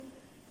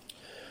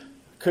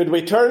Could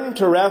we turn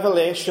to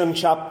Revelation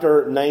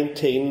chapter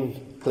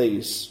 19,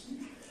 please?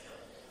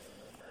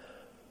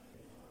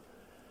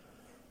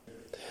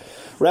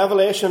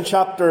 Revelation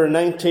chapter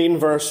 19,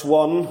 verse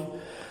 1.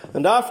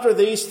 And after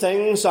these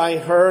things I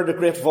heard a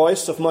great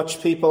voice of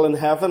much people in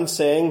heaven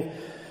saying,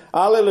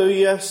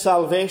 Alleluia,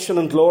 salvation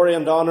and glory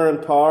and honour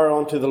and power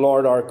unto the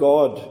Lord our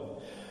God.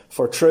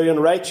 For true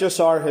and righteous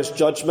are his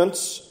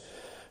judgments.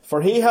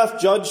 For he hath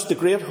judged the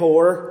great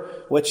whore,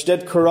 which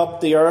did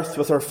corrupt the earth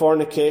with her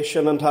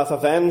fornication, and hath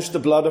avenged the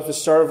blood of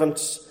his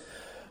servants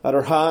at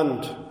her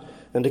hand.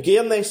 And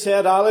again they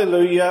said,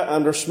 Alleluia,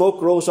 and her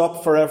smoke rose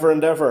up for ever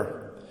and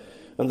ever.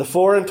 And the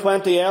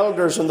 24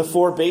 elders and the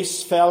 4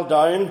 beasts fell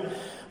down,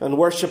 and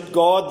worshipped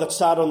God that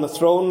sat on the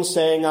throne,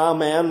 saying,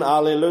 Amen,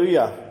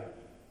 Alleluia.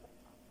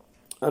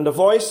 And a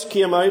voice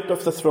came out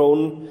of the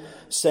throne,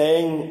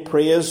 saying,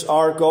 Praise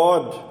our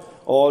God,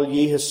 all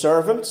ye his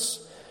servants,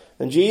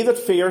 and ye that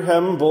fear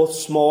him, both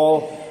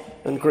small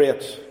and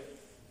great.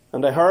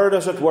 And I heard,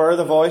 as it were,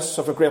 the voice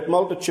of a great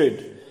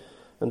multitude,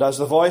 and as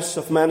the voice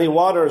of many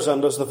waters,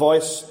 and as the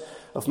voice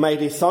of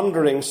mighty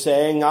thundering,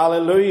 saying,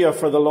 Alleluia,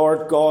 for the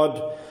Lord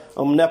God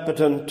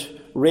omnipotent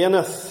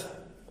reigneth.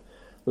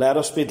 Let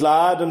us be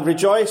glad and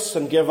rejoice,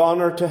 and give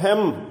honour to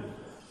him.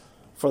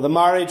 For the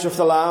marriage of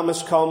the Lamb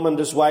is come, and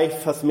his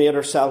wife hath made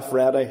herself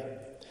ready.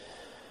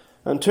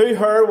 And to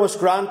her was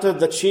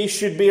granted that she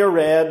should be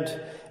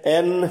arrayed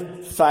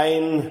in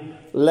fine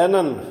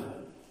linen,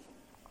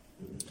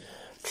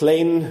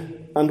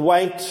 clean and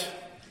white.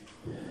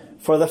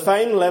 For the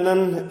fine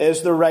linen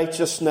is the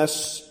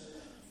righteousness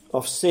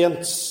of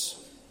saints.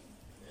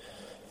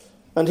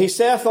 And he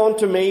saith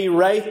unto me,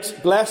 Write,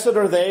 blessed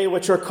are they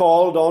which are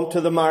called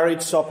unto the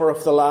marriage supper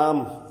of the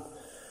Lamb.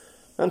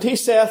 And he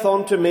saith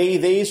unto me,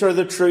 These are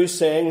the true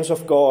sayings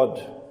of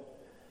God.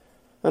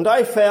 And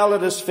I fell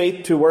at his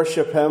feet to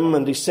worship him,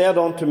 and he said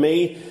unto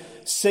me,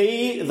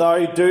 See,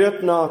 thou do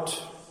it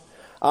not.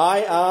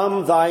 I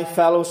am thy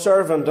fellow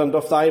servant, and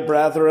of thy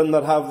brethren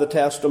that have the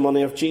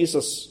testimony of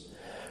Jesus.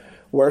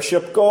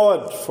 Worship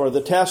God, for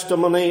the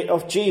testimony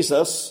of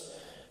Jesus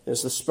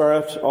is the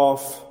spirit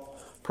of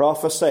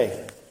prophecy.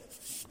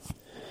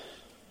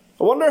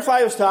 I wonder if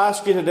I was to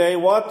ask you today,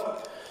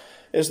 what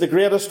is the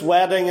greatest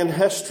wedding in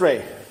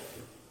history?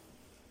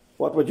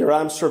 What would your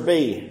answer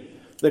be?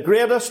 The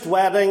greatest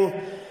wedding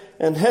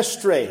in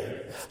history.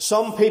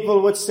 Some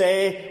people would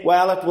say,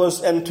 well, it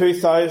was in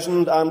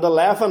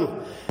 2011,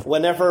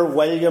 whenever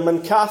William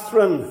and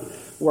Catherine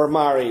were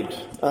married.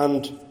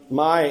 And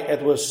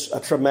it was a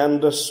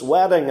tremendous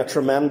wedding, a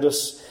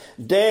tremendous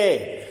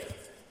day.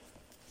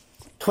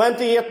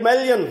 £28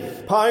 million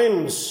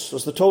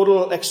was the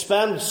total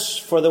expense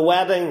for the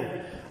wedding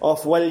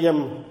of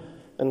William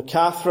and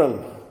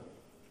Catherine.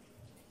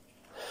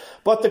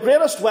 But the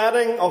greatest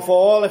wedding of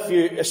all,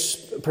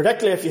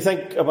 particularly if you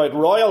think about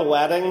royal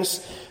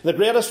weddings, the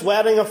greatest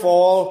wedding of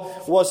all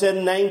was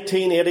in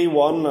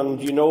 1981, and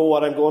you know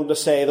what I'm going to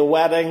say, the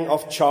wedding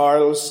of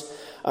Charles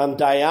and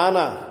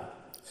Diana.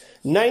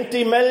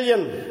 £90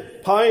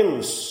 million,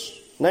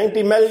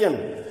 90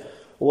 million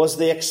was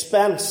the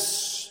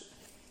expense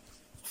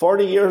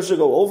 40 years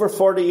ago, over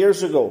 40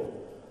 years ago.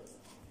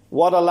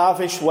 What a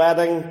lavish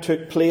wedding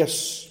took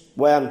place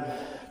when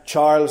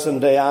Charles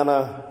and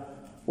Diana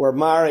were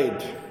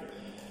married.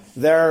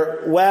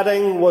 Their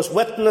wedding was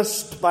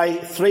witnessed by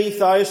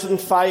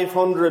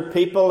 3,500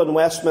 people in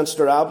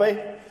Westminster Abbey.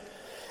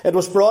 It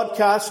was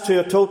broadcast to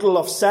a total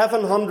of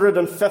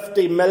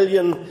 750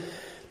 million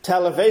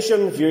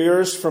television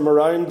viewers from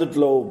around the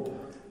globe.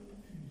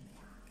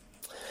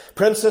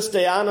 Princess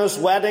Diana's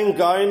wedding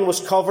gown was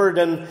covered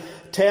in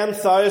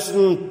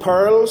 10,000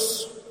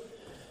 pearls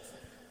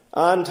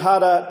and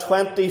had a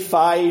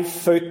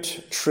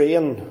 25-foot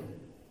train.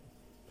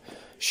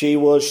 She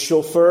was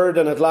chauffeured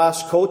in a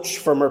glass coach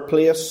from her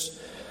place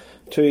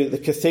to the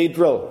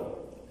cathedral.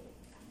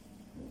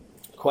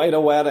 Quite a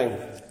wedding.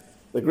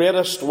 The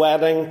greatest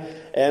wedding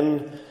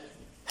in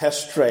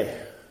history.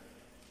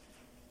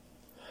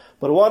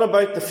 But what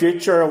about the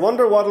future? I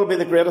wonder what will be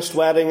the greatest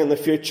wedding in the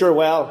future.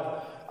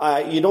 Well,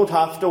 you don't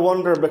have to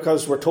wonder,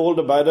 because we're told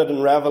about it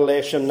in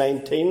Revelation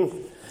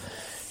 19.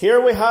 Here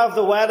we have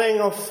the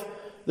wedding of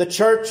the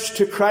church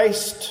to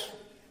Christ.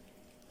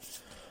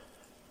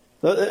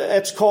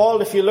 It's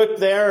called, if you look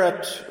there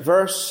at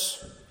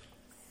verse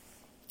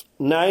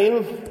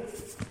 9,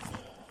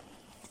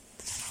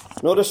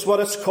 notice what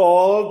it's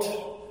called.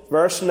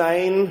 Verse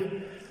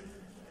 9,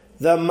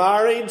 the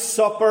marriage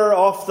supper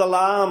of the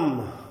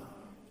Lamb.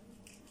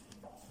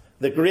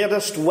 The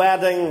greatest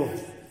wedding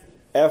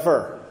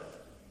ever.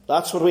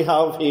 That's what we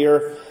have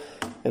here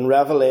in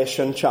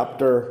Revelation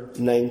chapter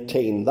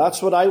 19.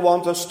 That's what I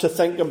want us to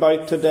think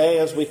about today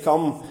as we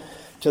come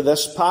to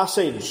this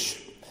passage.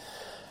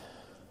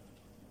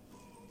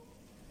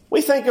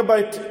 We think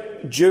about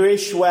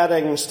Jewish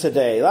weddings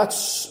today. That's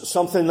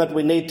something that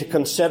we need to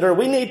consider.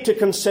 We need to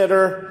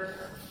consider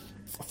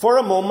for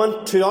a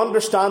moment to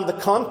understand the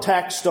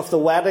context of the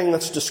wedding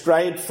that's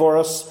described for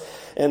us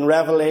in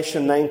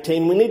Revelation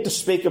 19. We need to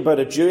speak about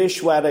a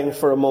Jewish wedding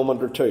for a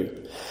moment or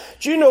two.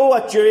 Do you know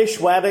at Jewish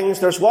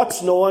weddings there's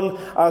what's known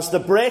as the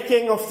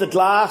breaking of the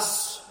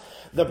glass?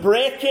 The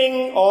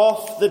breaking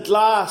of the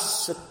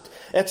glass.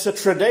 It's a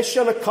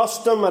tradition, a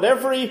custom at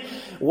every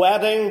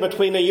wedding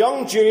between a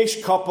young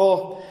Jewish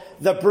couple,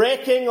 the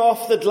breaking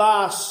of the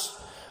glass.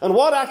 And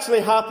what actually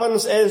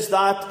happens is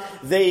that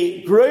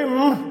the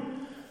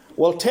groom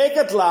will take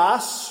a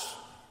glass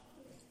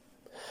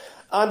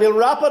and he'll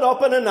wrap it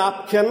up in a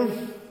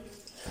napkin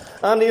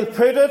and he'll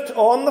put it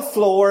on the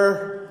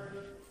floor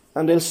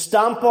and he'll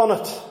stamp on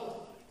it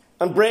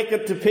and break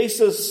it to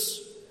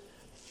pieces.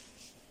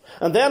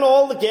 And then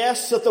all the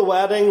guests at the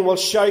wedding will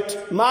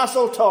shout,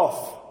 Mazel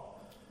Tov.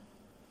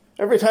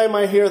 Every time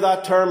I hear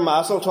that term,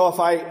 Mazel Tov,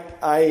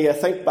 I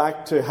think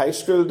back to high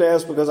school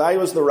days, because I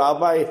was the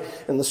rabbi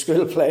in the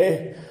school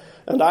play.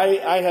 And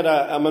I had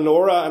a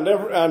menorah,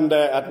 and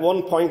at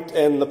one point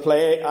in the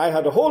play, I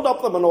had to hold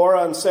up the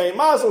menorah and say,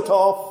 Mazel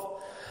Tov.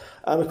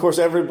 And of course,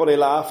 everybody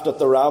laughed at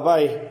the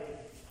rabbi.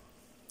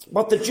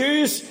 But the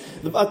Jews,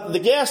 the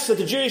guests at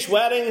the Jewish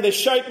wedding, they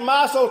shout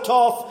Mazel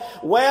Tov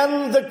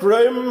when the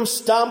groom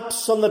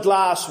stamps on the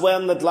glass,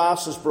 when the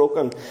glass is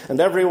broken.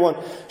 And everyone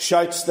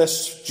shouts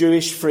this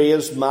Jewish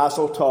phrase,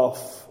 Mazel Tov.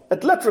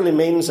 It literally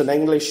means in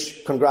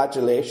English,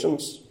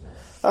 congratulations.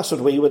 That's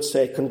what we would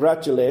say,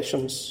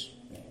 congratulations.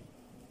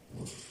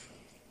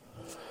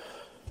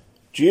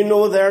 Do you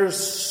know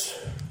there's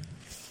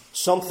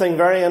something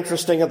very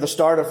interesting at the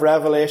start of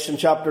Revelation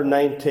chapter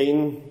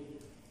 19?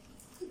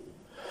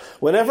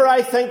 Whenever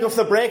I think of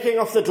the breaking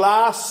of the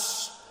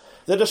glass,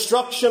 the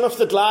destruction of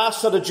the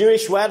glass at a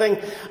Jewish wedding,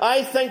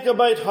 I think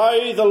about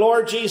how the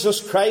Lord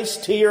Jesus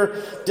Christ here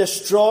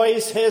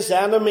destroys his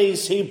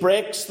enemies. He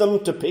breaks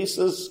them to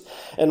pieces.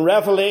 In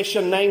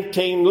Revelation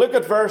 19, look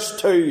at verse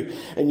 2,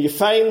 and you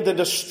find the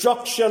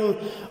destruction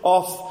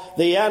of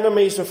the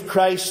enemies of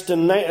Christ.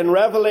 In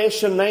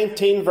Revelation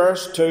 19,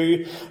 verse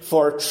 2,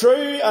 for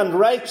true and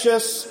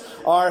righteous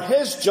are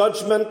his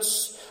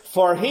judgments,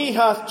 for he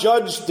hath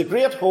judged the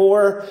great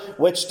whore,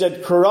 which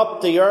did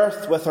corrupt the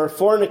earth with her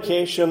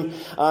fornication,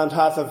 and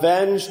hath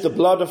avenged the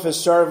blood of his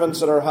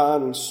servants at her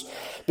hands.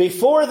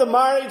 Before the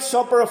marriage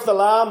supper of the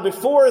Lamb,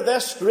 before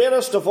this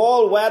greatest of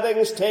all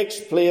weddings takes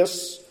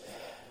place,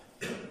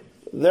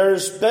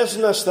 there's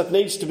business that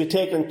needs to be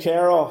taken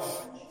care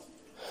of.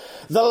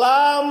 The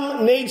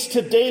Lamb needs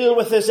to deal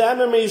with his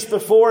enemies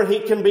before he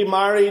can be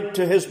married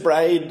to his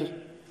bride.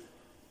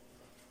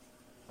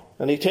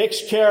 And he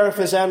takes care of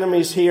his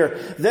enemies here.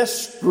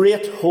 This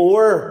great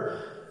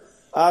whore,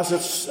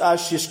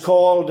 as she's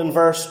called in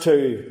verse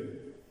 2.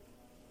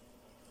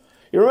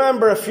 You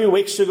remember a few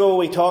weeks ago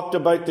we talked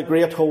about the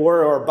great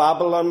whore, or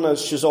Babylon as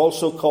she's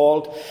also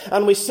called.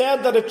 And we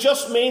said that it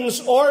just means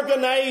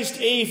organized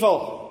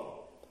evil.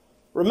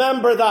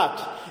 Remember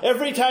that.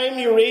 Every time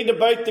you read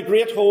about the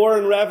great whore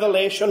in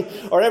Revelation,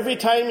 or every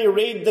time you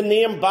read the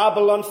name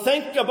Babylon,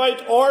 think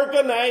about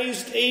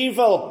organized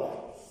evil.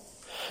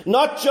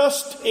 Not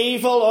just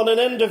evil on an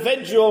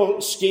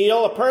individual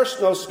scale, a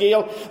personal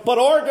scale, but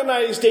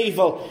organized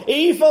evil.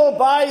 Evil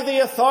by the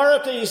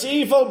authorities,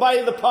 evil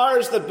by the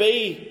powers that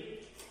be.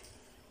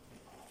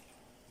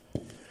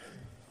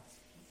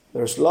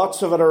 There's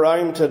lots of it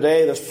around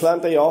today. There's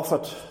plenty of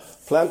it.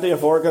 Plenty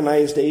of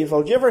organized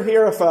evil. Do you ever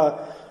hear of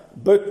a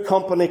book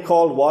company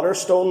called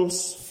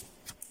Waterstones?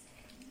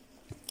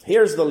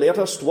 Here's the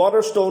latest.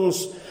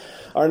 Waterstones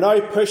are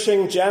now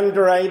pushing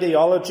gender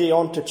ideology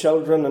onto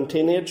children and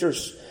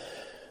teenagers.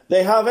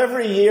 They have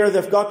every year,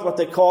 they've got what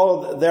they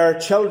call their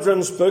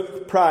Children's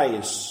Book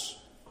Prize.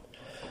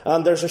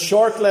 And there's a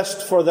short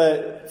list for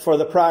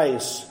the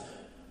prize.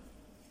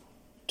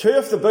 2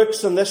 of the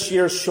books in this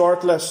year's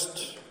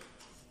shortlist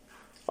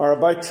are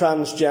about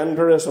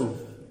transgenderism.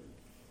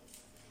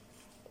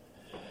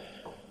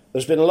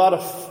 There's been a lot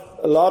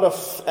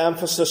of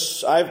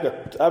emphasis. I've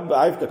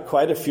got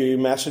quite a few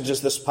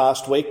messages this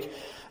past week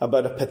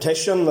about a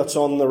petition that's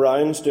on the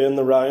rounds, doing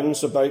the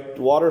rounds, about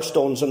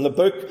Waterstones. In the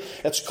book,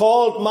 it's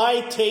called My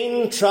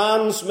Teen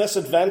Trans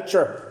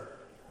Misadventure.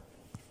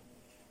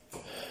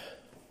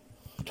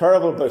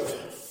 Terrible book.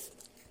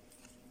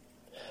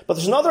 But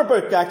there's another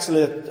book,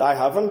 actually,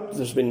 that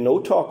there's been no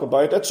talk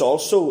about.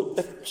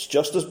 It's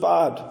just as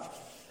bad.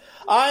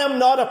 I Am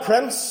Not a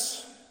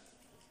Prince.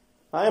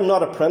 I Am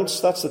Not a Prince,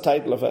 that's the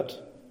title of it.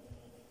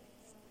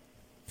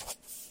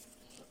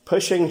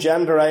 Pushing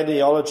gender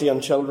ideology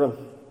on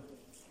children.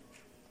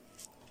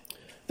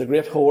 The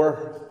great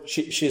whore,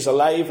 she's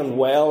alive and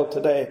well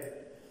today,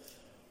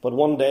 but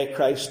one day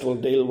Christ will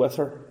deal with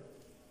her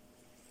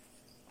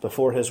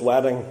before his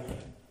wedding.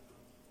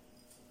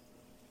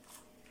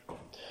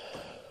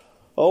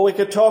 Oh, we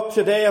could talk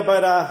today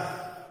about a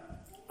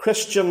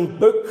Christian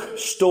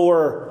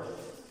bookstore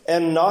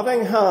in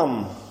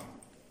Nottingham.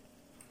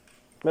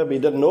 Maybe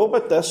you didn't know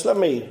about this, let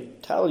me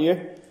tell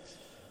you.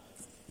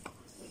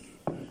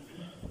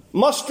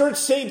 Mustard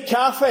Seed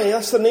Cafe,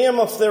 that's the name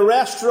of the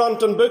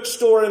restaurant and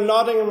bookstore in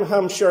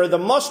Nottinghamshire. The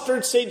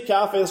Mustard Seed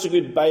Cafe, that's a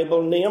good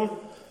Bible name.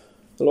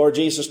 The Lord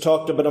Jesus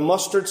talked about a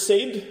mustard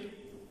seed.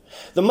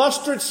 The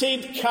Mustard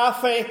Seed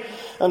Cafe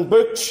and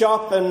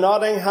Bookshop in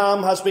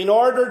Nottingham has been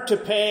ordered to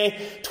pay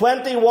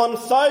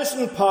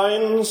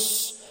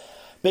 £21,000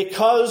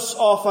 because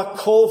of a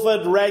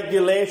COVID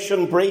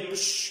regulation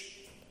breach.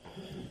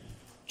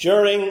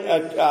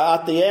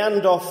 At the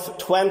end of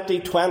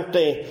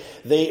 2020,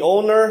 the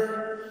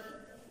owner,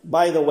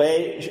 by the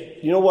way,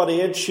 you know what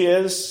age she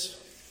is?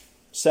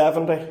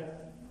 70.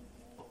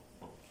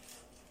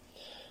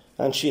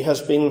 And she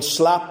has been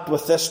slapped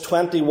with this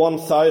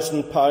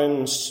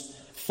 £21,000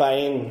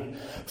 fine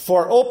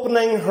for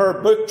opening her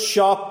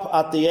bookshop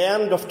at the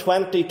end of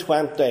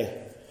 2020.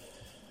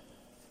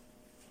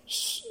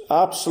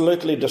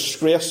 Absolutely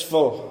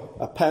disgraceful.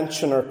 A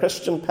pensioner,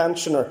 Christian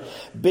pensioner,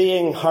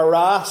 being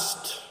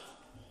harassed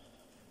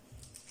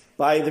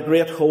by the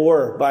great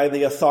whore, by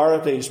the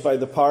authorities, by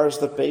the powers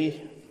that be.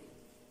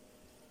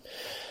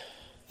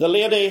 The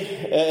lady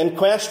in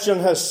question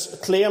has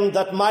claimed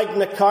that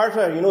Magna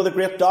Carta, you know, the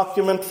great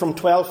document from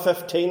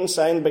 1215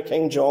 signed by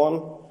King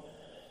John,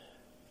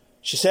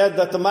 she said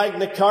that the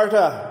Magna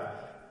Carta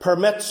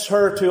permits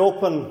her to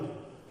open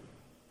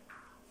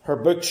her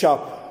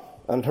bookshop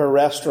and her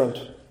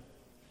restaurant.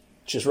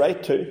 She's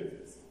right too.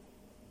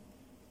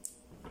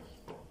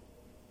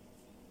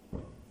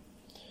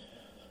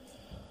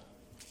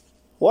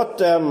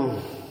 What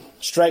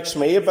strikes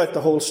me about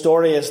the whole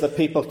story is that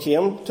people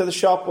came to the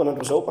shop when it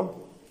was open.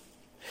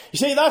 You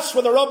see, that's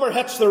where the rubber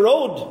hits the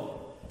road.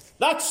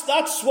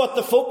 That's what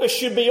the focus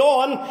should be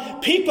on.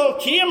 People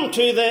came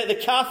to the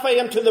cafe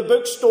and to the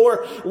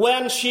bookstore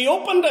when she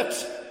opened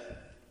it.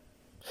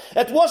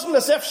 It wasn't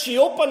as if she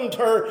opened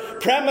her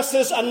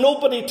premises and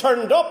nobody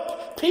turned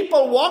up.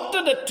 People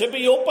wanted it to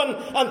be open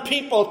and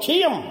people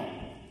came.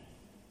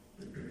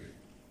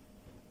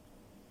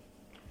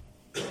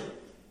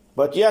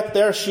 But yet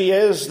there she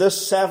is,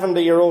 this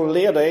 70-year-old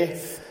lady,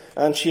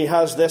 and she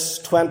has this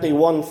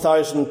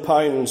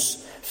 £21,000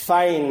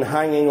 fine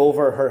hanging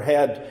over her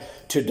head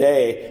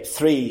today,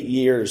 3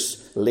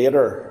 years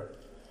later.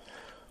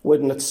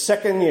 Wouldn't it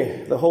sicken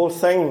you, the whole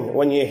thing,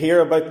 when you hear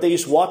about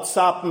these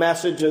WhatsApp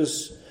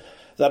messages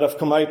that have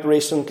come out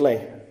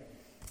recently?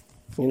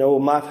 You know,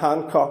 Matt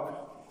Hancock.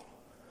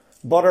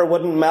 Butter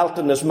wouldn't melt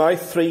in his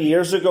mouth 3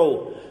 years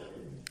ago.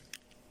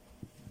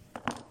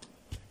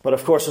 But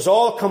of course, it's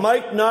all come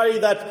out now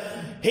that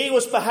he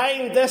was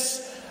behind this,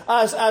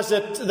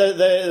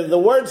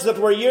 the words that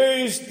were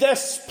used,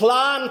 this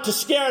plan to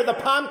scare the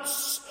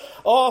pants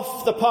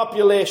off the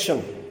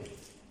population.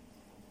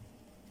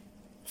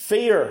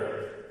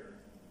 Fear.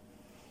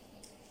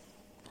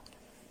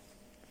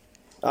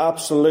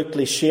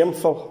 Absolutely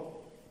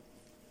shameful.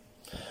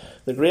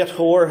 The great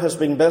whore has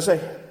been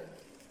busy.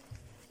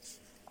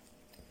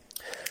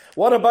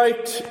 What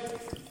about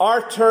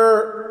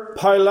Artur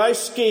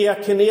Pawlowski, a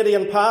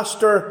Canadian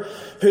pastor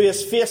who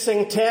is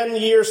facing 10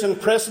 years in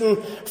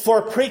prison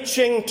for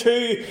preaching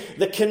to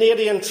the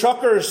Canadian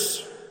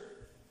truckers?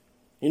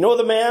 You know,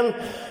 the man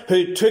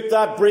who took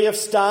that brave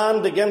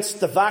stand against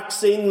the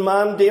vaccine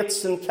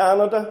mandates in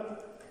Canada?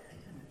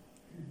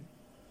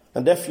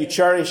 And if you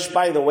cherish,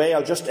 by the way,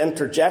 I'll just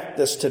interject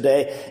this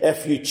today,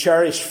 if you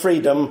cherish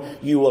freedom,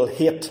 you will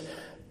hate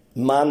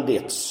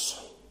mandates.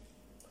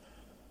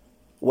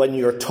 When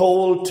you're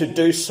told to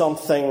do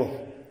something,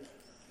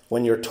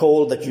 when you're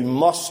told that you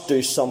must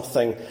do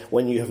something,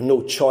 when you have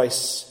no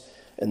choice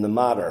in the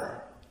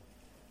matter.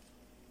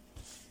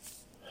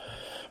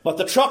 But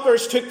the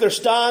truckers took their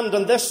stand,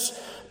 and this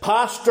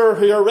pastor,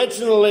 who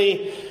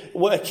originally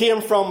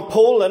came from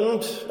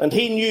Poland, and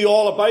he knew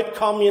all about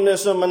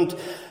communism and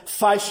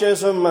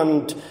fascism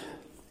and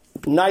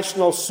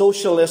National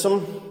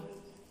Socialism,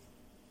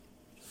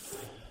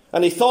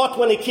 and he thought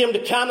when he came to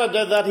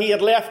Canada that he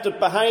had left it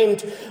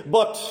behind,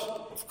 but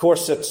of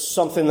course it's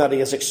something that he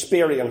has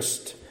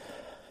experienced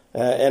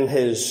in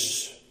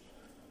his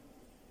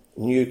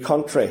new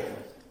country.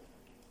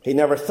 He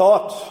never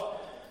thought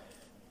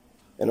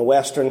in a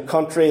Western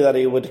country that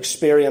he would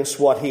experience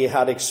what he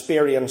had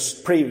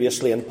experienced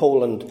previously in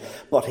Poland,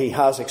 but he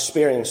has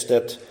experienced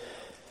it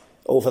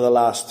over the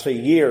last 3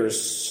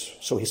 years.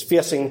 So he's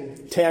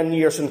facing 10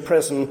 years in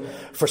prison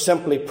for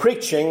simply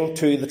preaching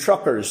to the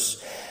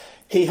truckers.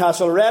 He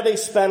has already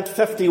spent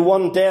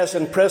 51 days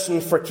in prison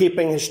for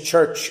keeping his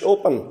church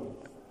open.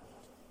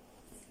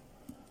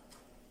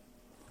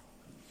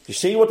 You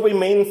see what we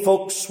mean,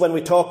 folks, when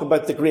we talk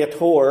about the great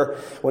whore,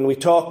 when we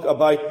talk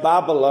about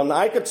Babylon?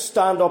 I could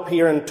stand up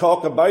here and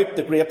talk about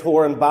the great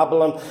whore in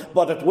Babylon,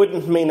 but it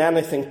wouldn't mean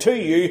anything to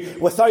you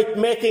without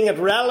making it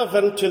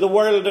relevant to the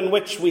world in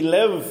which we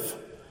live.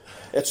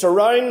 It's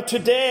around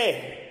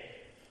today.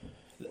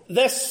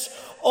 This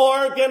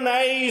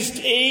organised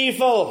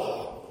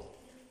evil.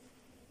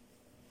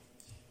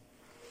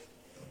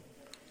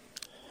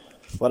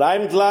 But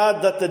I'm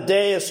glad that the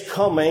day is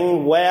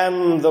coming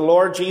when the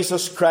Lord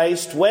Jesus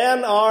Christ,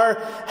 when our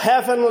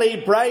heavenly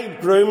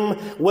bridegroom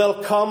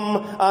will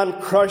come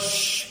and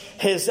crush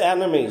his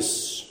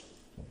enemies.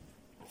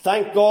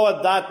 Thank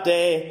God that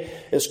day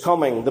is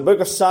coming. The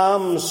book of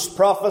Psalms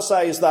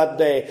prophesies that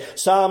day.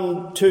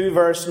 Psalm 2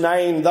 verse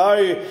 9,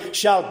 Thou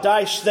shalt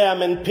dash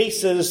them in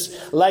pieces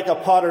like a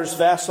potter's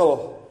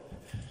vessel.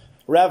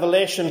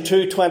 Revelation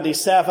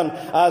 2:27,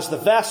 As the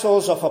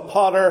vessels of a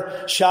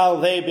potter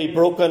shall they be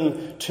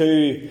broken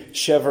to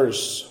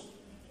shivers.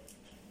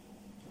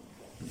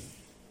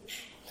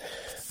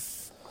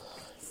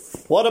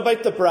 What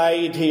about the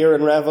bride here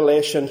in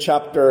Revelation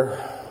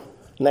chapter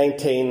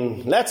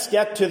 19? Let's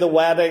get to the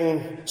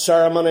wedding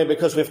ceremony,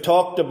 because we've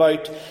talked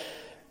about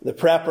the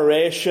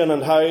preparation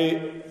and how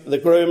the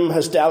groom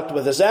has dealt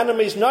with his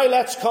enemies. Now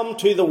let's come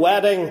to the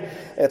wedding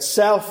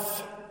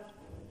itself.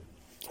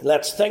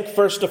 Let's think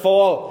first of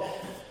all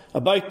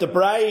about the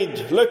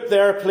bride. Look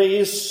there,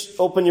 please.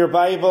 Open your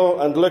Bible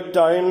and look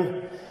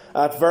down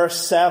at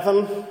verse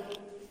 7.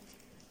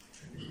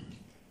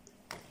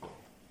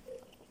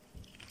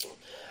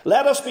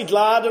 Let us be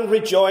glad and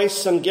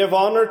rejoice and give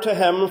honour to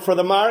him, for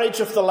the marriage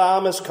of the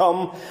Lamb is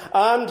come,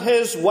 and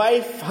his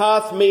wife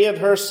hath made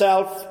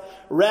herself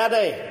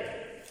ready.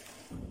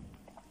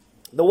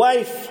 The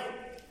wife.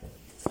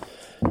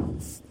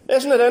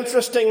 Isn't it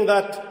interesting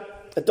that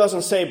it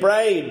doesn't say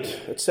bride,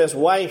 it says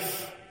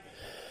wife?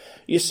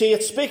 You see,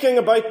 it's speaking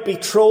about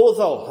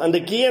betrothal. And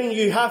again,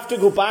 you have to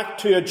go back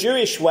to a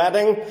Jewish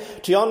wedding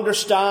to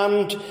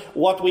understand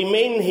what we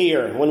mean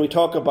here when we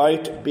talk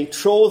about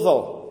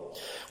betrothal.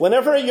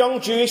 Whenever a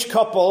young Jewish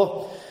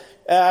couple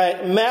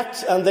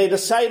met and they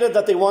decided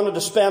that they wanted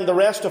to spend the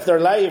rest of their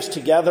lives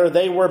together,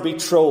 they were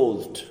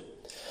betrothed.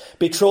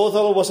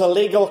 Betrothal was a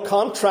legal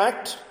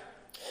contract,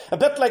 a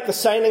bit like the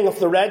signing of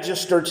the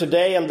register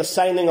today and the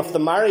signing of the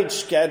marriage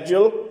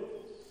schedule.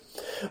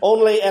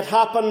 Only it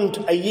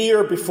happened a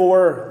year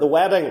before the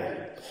wedding,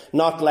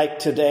 not like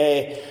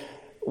today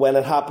when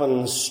it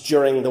happens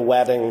during the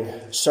wedding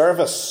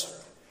service.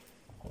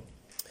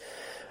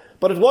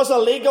 But it was a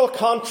legal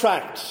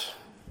contract.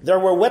 There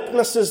were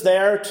witnesses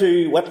there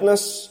to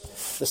witness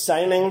the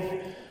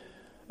signing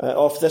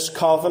of this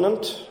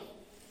covenant.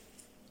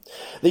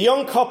 The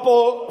young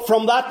couple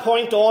from that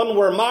point on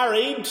were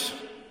married,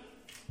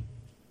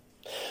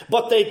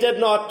 but they did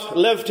not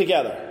live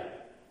together.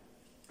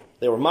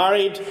 They were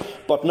married,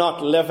 but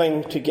not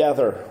living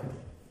together.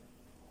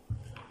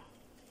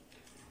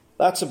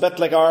 That's a bit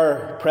like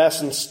our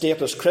present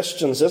state as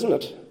Christians, isn't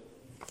it?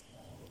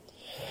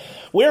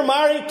 We're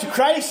married to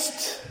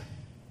Christ.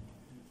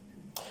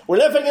 We're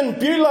living in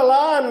Beulah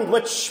land,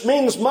 which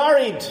means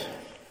married.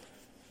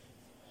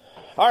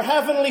 Our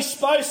heavenly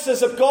spouse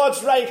is at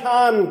God's right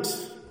hand.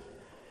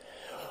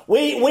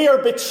 We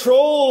are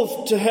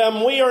betrothed to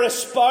him. We are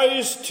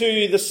espoused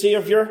to the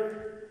Saviour.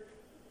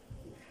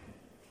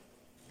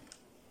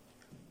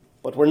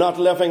 But we're not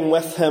living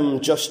with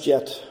him just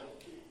yet.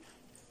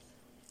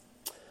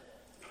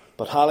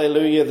 But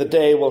hallelujah, the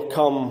day will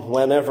come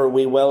whenever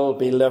we will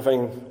be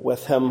living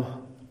with him.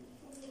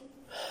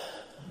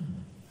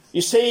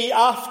 You see,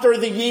 after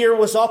the year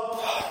was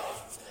up,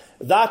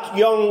 that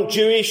young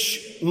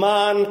Jewish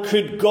man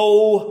could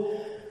go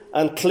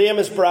and claim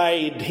his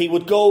bride. He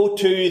would go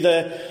to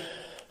the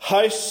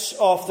house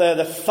of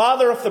the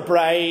father of the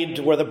bride,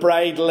 where the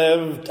bride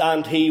lived,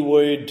 and he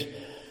would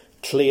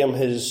claim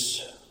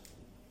his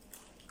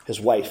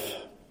wife.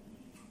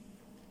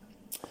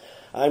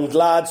 I'm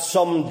glad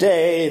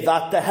someday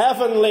that the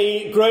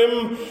heavenly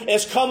groom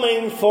is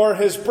coming for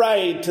his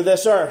bride to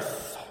this earth.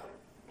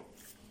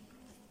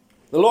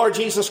 The Lord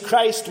Jesus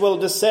Christ will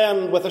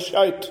descend with a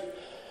shout,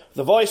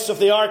 the voice of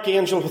the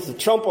archangel, with the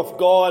trump of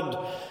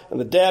God, and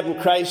the dead in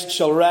Christ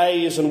shall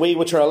rise, and we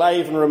which are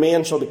alive and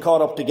remain shall be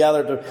caught up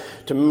together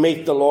to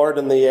meet the Lord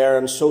in the air,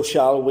 and so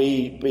shall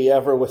we be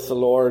ever with the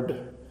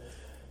Lord.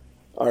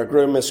 Our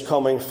groom is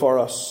coming for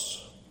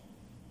us.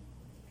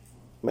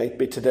 Might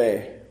be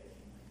today.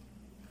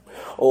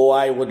 Oh,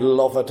 I would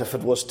love it if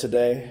it was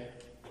today.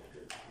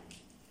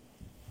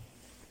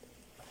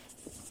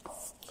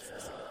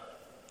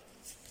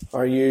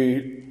 Are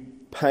you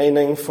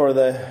pining for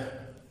the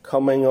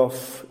coming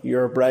of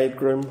your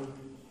bridegroom?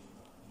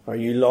 Are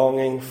you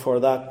longing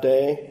for that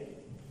day?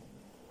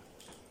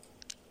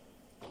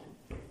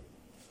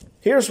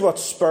 Here's what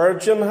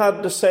Spurgeon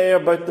had to say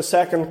about the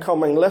second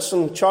coming.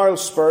 Listen,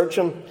 Charles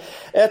Spurgeon.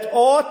 It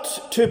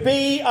ought to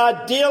be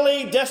a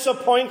daily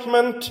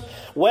disappointment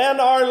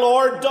when our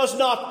Lord does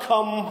not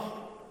come,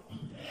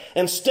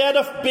 instead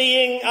of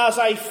being, as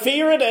I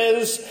fear it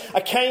is,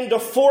 a kind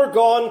of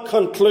foregone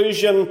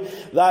conclusion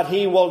that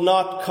he will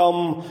not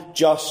come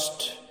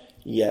just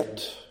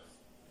yet.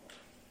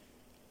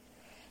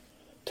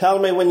 Tell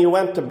me, when you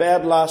went to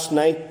bed last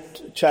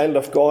night, child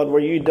of God,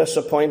 were you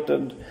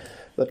disappointed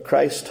that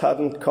Christ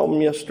hadn't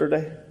come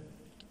yesterday?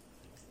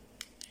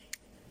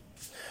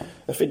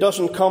 If he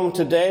doesn't come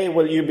today,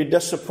 will you be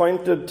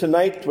disappointed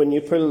tonight when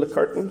you pull the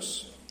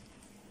curtains?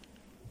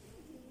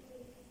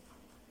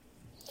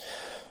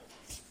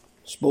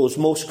 I suppose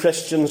most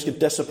Christians get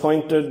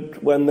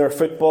disappointed when their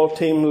football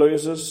team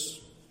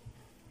loses.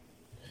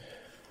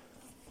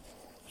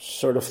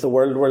 Sort of the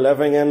world we're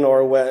living in,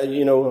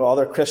 or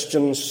other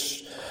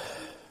Christians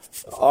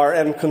are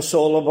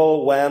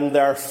inconsolable when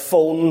their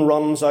phone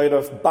runs out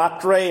of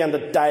battery and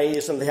it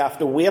dies and they have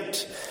to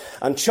wait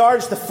and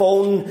charge the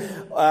phone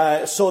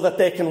so that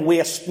they can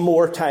waste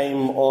more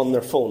time on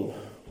their phone.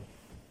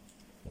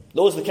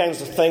 Those are the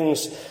kinds of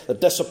things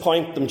that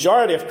disappoint the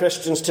majority of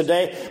Christians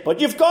today. But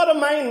you've got a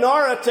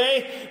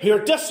minority who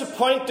are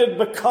disappointed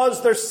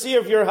because their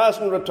Saviour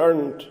hasn't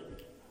returned.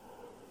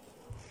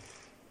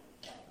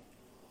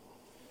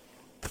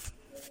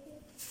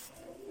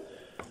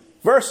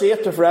 Verse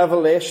 8 of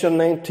Revelation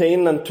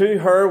 19, and to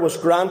her was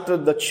granted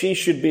that she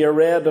should be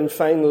arrayed in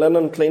fine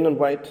linen, clean and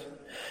white.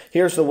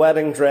 Here's the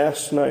wedding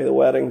dress now, the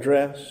wedding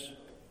dress.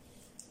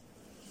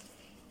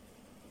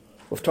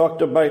 We've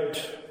talked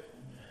about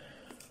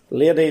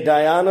Lady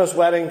Diana's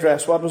wedding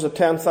dress. What was it?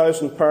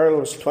 10,000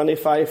 pearls,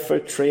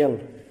 25-foot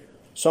train.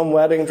 Some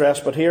wedding dress,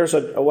 but here's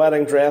a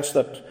wedding dress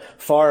that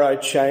far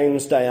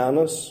outshines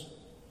Diana's.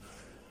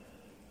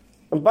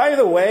 And by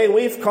the way,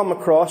 we've come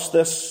across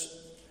this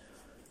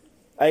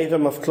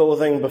item of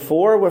clothing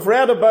before. We've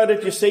read about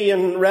it, you see,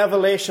 in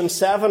Revelation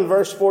 7,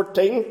 verse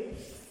 14.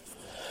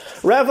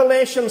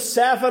 Revelation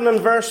 7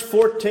 and verse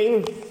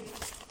 14.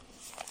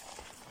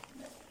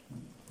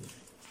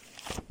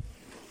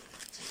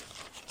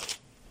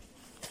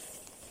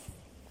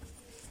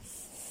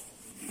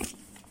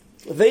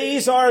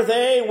 These are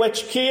they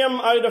which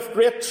came out of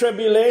great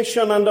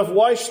tribulation and have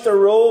washed their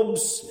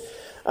robes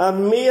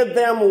and made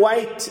them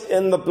white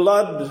in the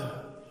blood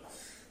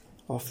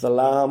of the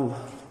Lamb.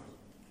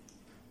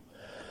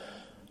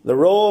 The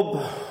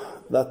robe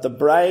that the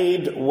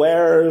bride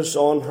wears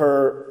on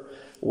her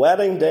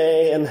wedding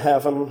day in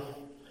heaven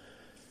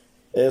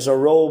is a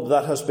robe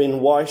that has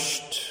been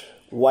washed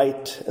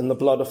white in the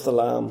blood of the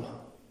Lamb.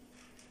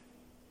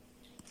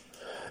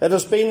 It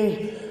has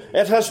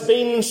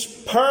been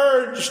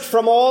purged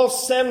from all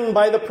sin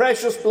by the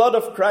precious blood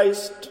of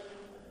Christ.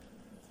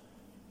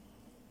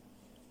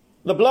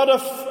 The blood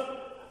of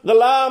the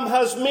Lamb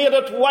has made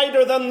it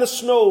whiter than the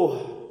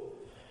snow.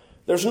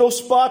 There's no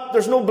spot,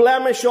 there's no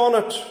blemish on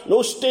it,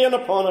 no stain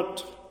upon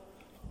it.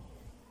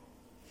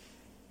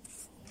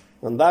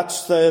 And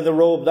that's the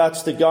robe,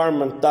 that's the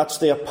garment, that's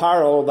the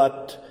apparel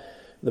that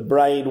the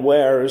bride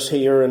wears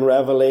here in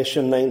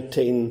Revelation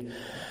 19.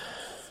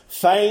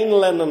 Fine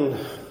linen,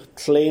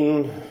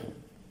 clean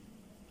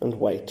and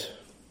white.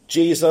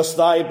 Jesus,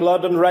 thy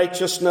blood and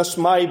righteousness,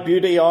 my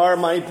beauty are,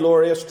 my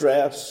glorious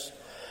dress.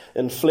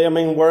 In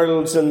flaming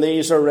worlds in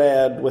these are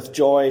read, with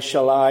joy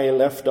shall I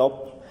lift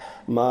up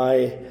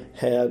my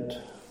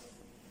head.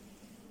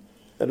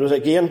 It was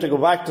again, to go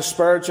back to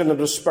Spurgeon, it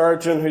was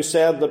Spurgeon who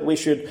said that we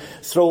should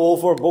throw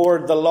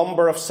overboard the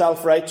lumber of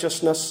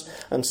self-righteousness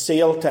and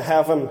sail to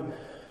heaven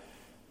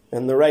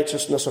in the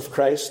righteousness of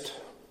Christ.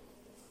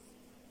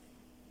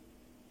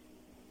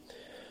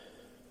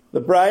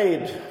 The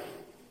bride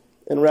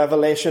in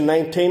Revelation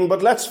 19,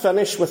 but let's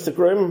finish with the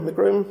groom. The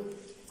groom.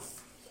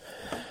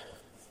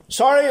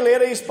 Sorry,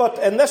 ladies, but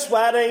in this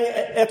wedding,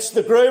 it's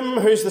the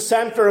groom who's the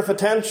centre of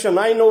attention.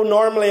 I know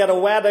normally at a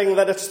wedding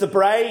that it's the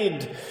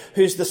bride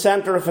who's the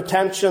centre of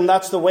attention.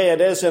 That's the way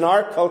it is in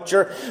our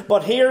culture.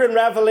 But here in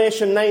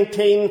Revelation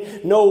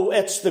 19, no,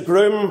 it's the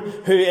groom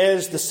who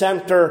is the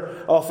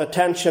centre of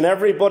attention.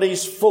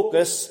 Everybody's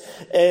focus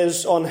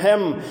is on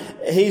him.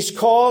 He's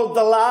called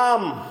the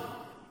Lamb.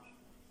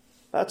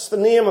 That's the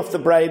name of the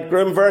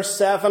bridegroom. Verse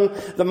 7,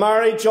 the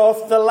marriage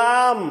of the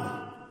Lamb.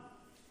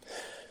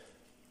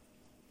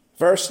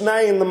 Verse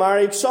 9, the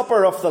marriage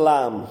supper of the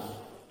Lamb.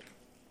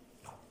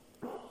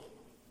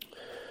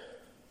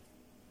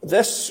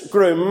 This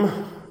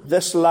groom,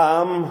 this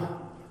Lamb,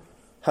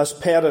 has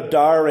paid a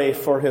dowry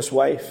for his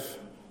wife.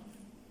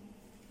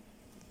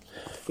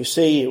 You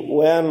see,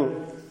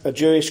 when a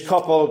Jewish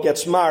couple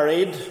gets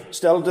married,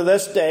 still to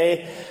this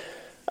day,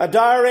 a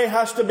dowry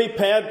has to be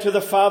paid to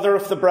the father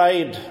of the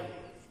bride.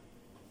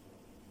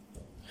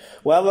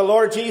 Well, the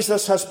Lord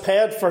Jesus has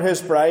paid for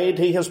his bride.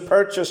 He has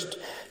purchased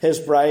his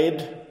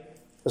bride.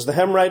 As the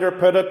hymn writer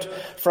put it,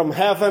 from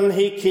heaven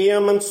he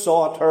came and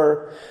sought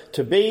her.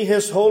 To be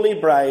his holy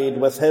bride,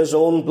 with his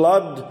own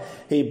blood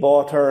he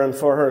bought her, and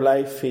for her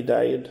life he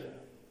died.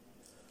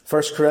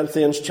 1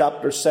 Corinthians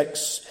chapter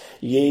 6,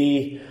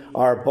 ye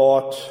are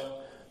bought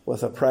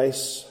with a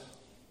price.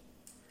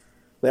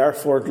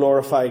 Therefore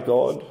glorify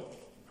God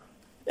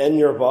in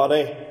your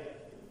body,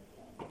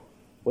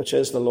 which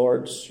is the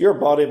Lord's. Your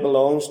body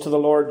belongs to the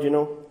Lord, you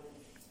know.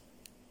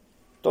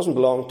 It doesn't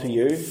belong to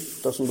you.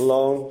 It doesn't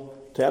belong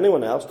to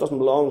anyone else.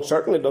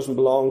 Certainly doesn't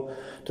belong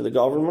to the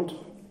government. It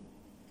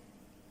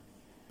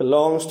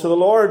belongs to the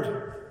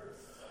Lord.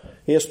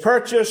 He has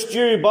purchased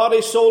you,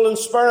 body, soul and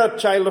spirit,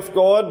 child of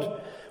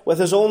God, with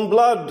his own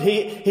blood.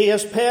 He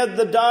has paid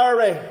the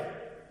dowry.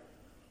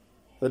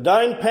 The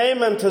down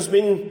payment has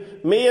been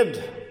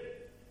made.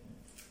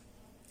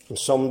 And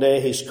someday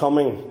he's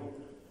coming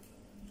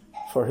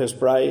for his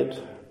bride.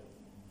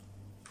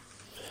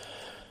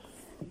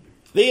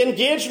 The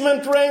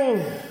engagement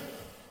ring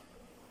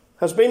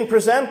has been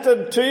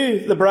presented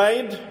to the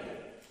bride.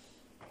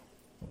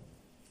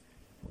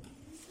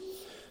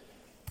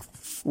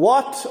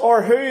 What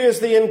or who is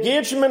the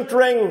engagement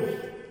ring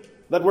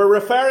that we're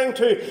referring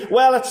to?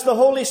 Well, it's the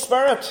Holy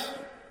Spirit.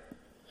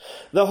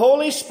 The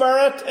Holy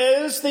Spirit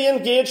is the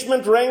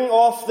engagement ring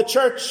of the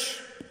church.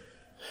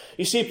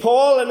 You see,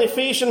 Paul in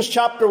Ephesians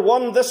chapter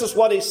 1, this is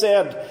what he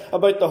said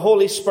about the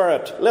Holy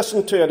Spirit.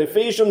 Listen to it,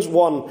 Ephesians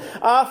 1.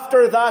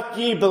 After that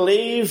ye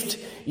believed,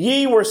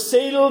 ye were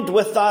sealed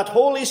with that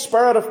Holy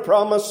Spirit of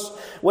promise,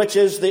 which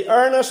is the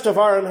earnest of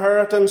our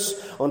inheritance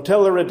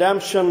until the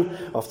redemption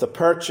of the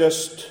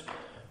purchased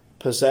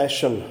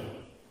possession.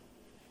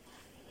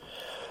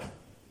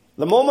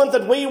 The moment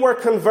that we were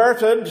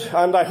converted,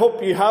 and I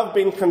hope you have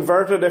been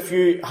converted. If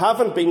you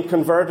haven't been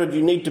converted,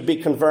 you need to be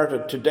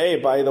converted today,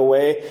 by the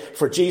way.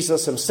 For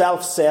Jesus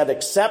himself said,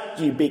 except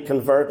ye be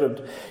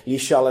converted, ye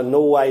shall in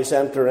no wise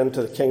enter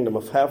into the kingdom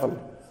of heaven.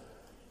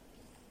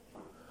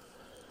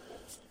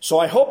 So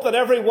I hope that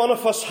every one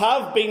of us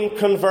have been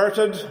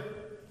converted.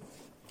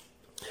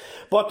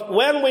 But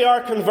when we are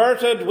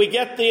converted, we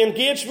get the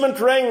engagement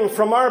ring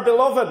from our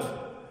beloved.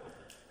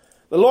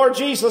 The Lord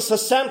Jesus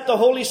has sent the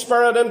Holy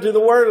Spirit into the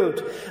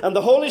world, and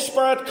the Holy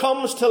Spirit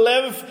comes to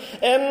live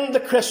in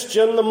the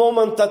Christian the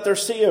moment that they're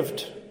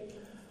saved.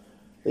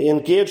 The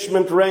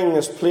engagement ring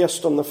is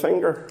placed on the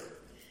finger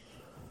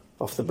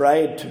of the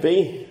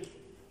bride-to-be.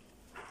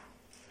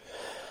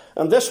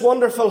 And this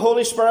wonderful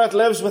Holy Spirit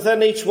lives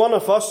within each one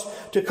of us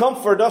to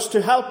comfort us,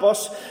 to help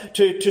us,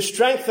 to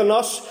strengthen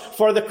us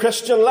for the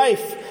Christian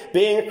life.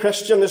 Being a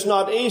Christian is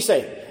not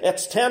easy.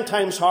 It's 10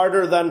 times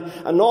harder than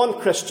a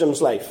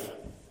non-Christian's life.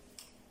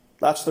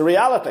 That's the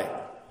reality.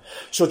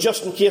 So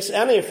just in case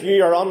any of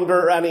you are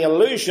under any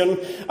illusion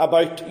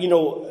about,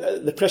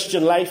 the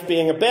Christian life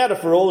being a bed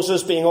of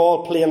roses, being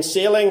all plain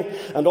sailing,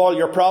 and all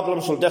your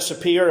problems will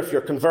disappear if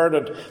you're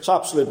converted, it's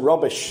absolute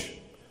rubbish.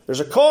 There's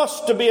a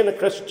cost to being a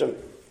Christian.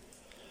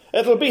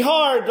 It'll be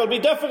hard. There'll be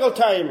difficult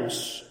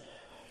times.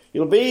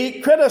 You'll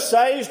be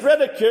criticised,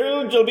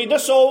 ridiculed. You'll be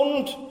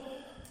disowned.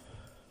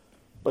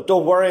 But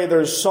don't worry,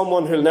 there's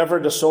someone who'll never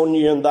disown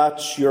you, and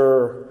that's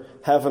your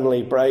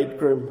heavenly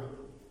bridegroom,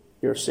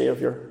 your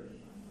Saviour.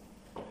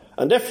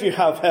 And if you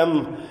have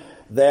him,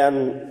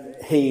 then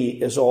he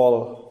is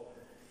all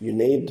you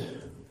need.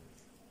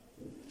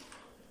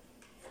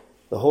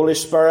 The Holy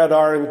Spirit,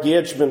 our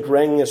engagement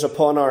ring, is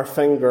upon our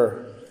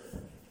finger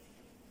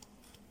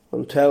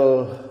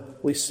until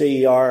we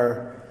see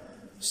our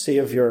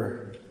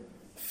Saviour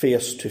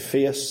face to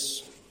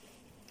face.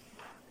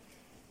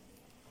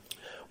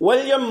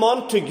 William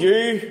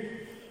Montague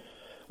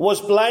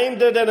was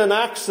blinded in an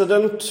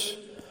accident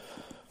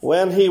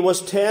when he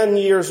was 10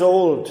 years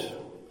old.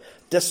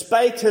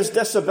 Despite his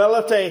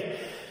disability,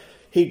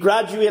 he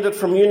graduated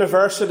from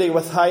university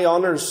with high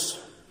honours.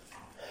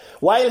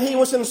 While he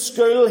was in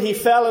school, he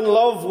fell in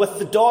love with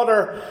the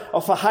daughter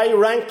of a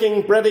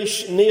high-ranking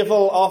British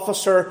naval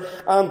officer,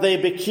 and they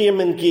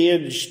became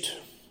engaged.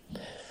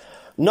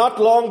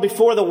 Not long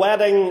before the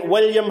wedding,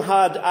 William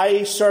had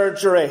eye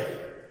surgery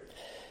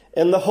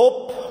in the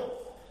hope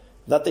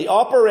that the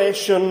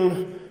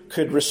operation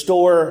could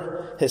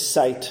restore his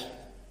sight.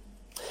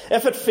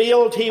 If it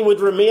failed, he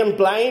would remain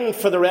blind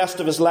for the rest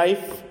of his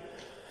life.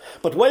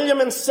 But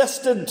William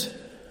insisted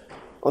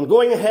on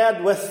going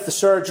ahead with the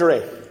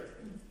surgery.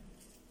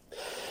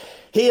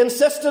 He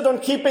insisted on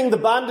keeping the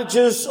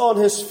bandages on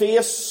his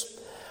face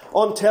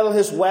until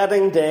his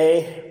wedding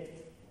day.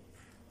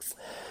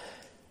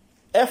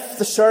 If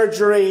the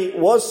surgery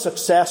was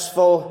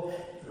successful,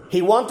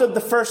 he wanted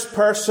the first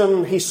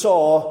person he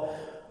saw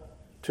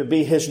to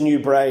be his new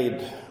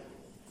bride.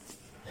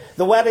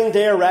 The wedding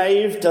day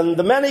arrived, and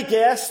the many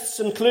guests,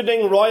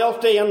 including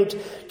royalty and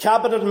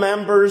cabinet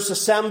members,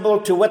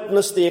 assembled to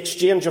witness the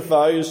exchange of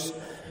vows.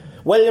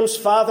 William's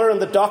father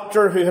and the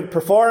doctor who had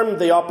performed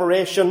the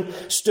operation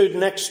stood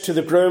next to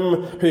the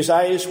groom, whose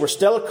eyes were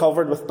still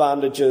covered with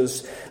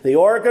bandages. The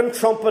organ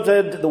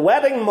trumpeted the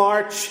wedding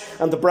march,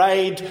 and the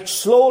bride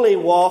slowly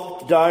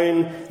walked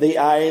down the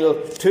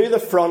aisle to the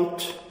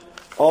front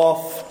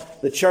of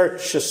the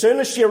church. As soon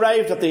as she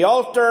arrived at the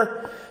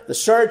altar, the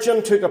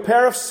surgeon took a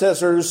pair of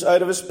scissors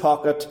out of his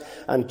pocket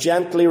and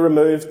gently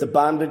removed the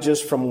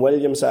bandages from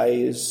William's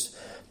eyes.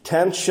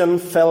 Tension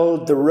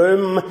filled the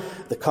room.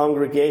 The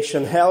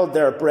congregation held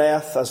their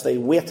breath as they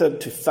waited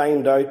to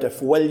find out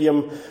if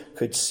William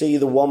could see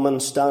the woman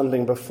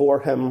standing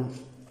before him.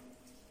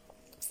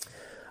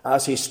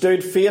 As he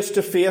stood face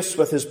to face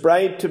with his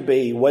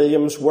bride-to-be,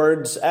 William's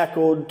words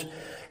echoed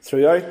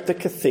throughout the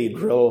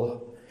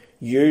cathedral,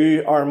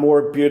 "You are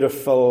more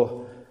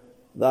beautiful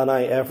than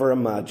I ever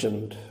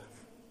imagined."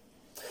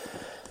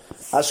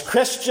 As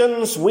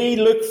Christians, we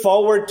look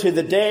forward to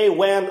the day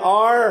when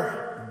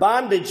our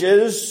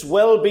bandages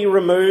will be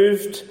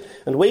removed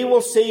and we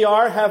will see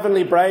our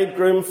heavenly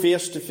bridegroom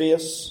face to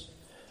face.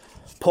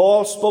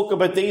 Paul spoke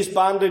about these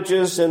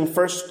bandages in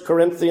 1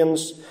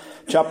 Corinthians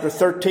chapter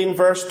 13,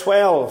 verse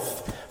 12.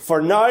 "For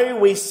now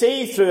we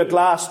see through a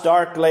glass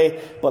darkly,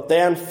 but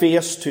then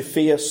face to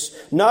face.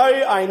 Now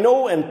I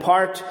know in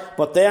part,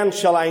 but then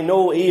shall I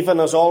know even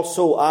as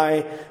also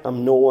I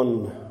am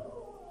known."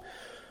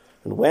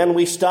 And when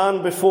we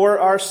stand before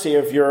our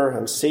Saviour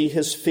and see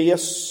his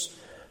face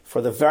for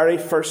the very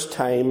first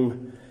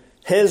time,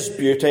 His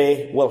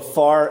beauty will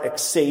far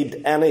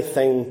exceed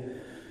anything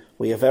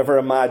we have ever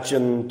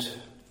imagined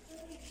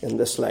in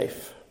this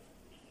life.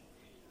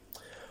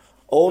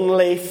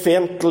 Only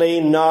faintly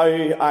now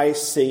I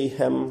see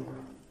him,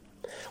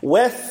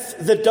 with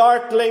the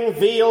darkling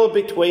veil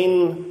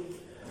between.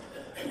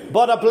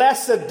 But a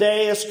blessed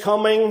day is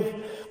coming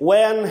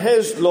when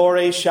his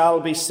glory shall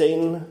be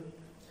seen.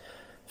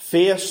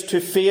 Face to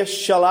face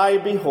shall I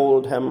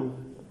behold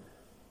him,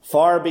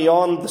 far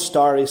beyond the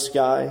starry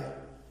sky.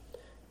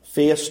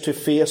 Face to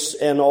face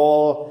in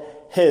all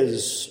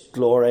his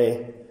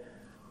glory,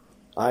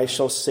 I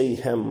shall see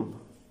him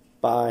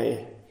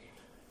by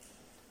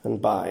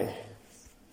and by.